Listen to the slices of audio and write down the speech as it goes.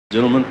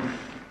Gentlemen,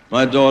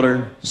 my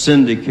daughter,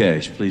 Cindy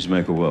Cash. Please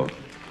make her welcome.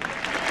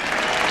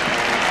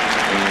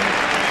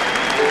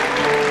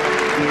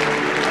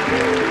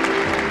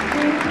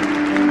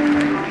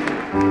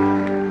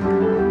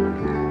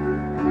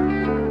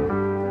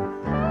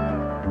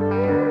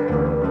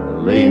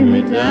 Lay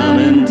me down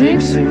in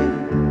Dixie,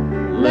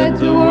 let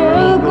the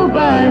world go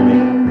by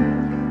me.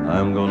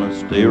 I'm gonna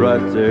stay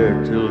right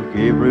there till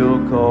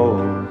Gabriel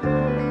calls.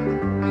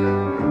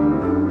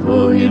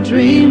 Pull your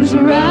dreams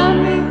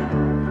around me,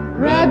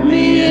 wrap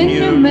me in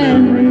your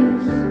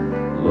memories.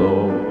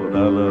 Lord,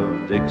 I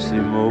love Dixie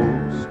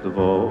most of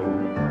all.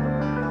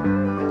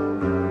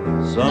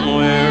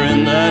 Somewhere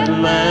in that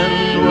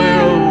land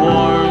where a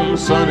warm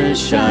sun is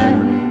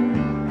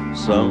shining,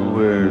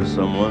 somewhere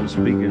someone's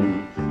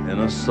speaking in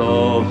a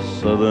soft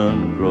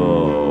southern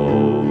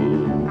drawl.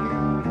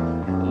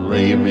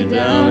 Lay me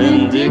down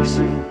in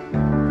Dixie,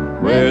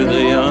 where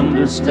they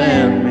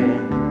understand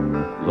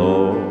me.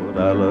 Lord,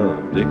 I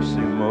love Dixie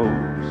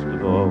most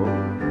of all.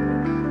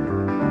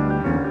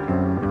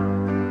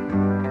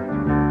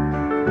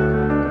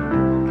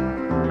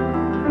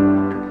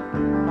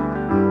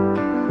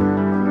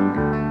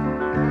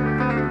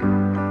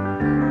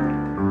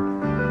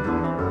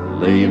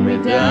 Lay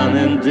me down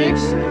in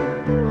Dixie,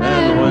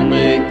 and when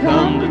they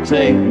come to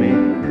take me,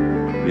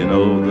 you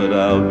know that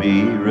I'll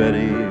be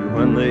ready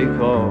when they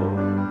call.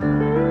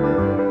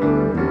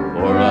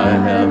 For I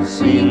have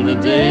seen the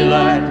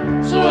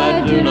daylight, so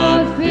I do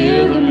not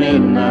fear the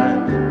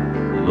midnight.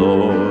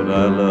 Lord,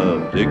 I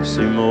love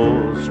Dixie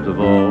most of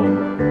all.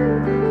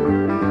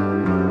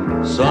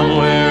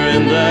 Somewhere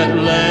in that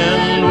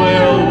land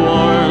where a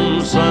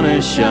warm sun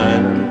is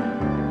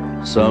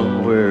shining,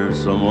 somewhere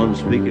someone's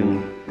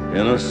speaking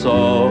in a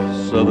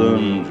soft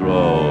southern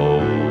drawl.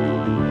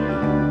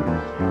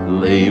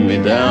 Lay me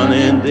down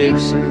in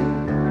Dixie,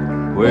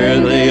 where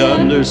they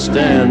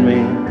understand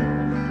me.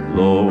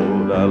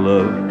 Lord, I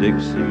love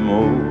Dixie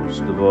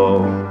most of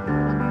all.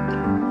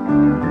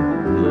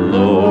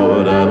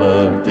 Lord, I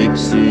love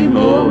Dixie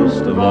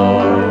most of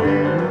all.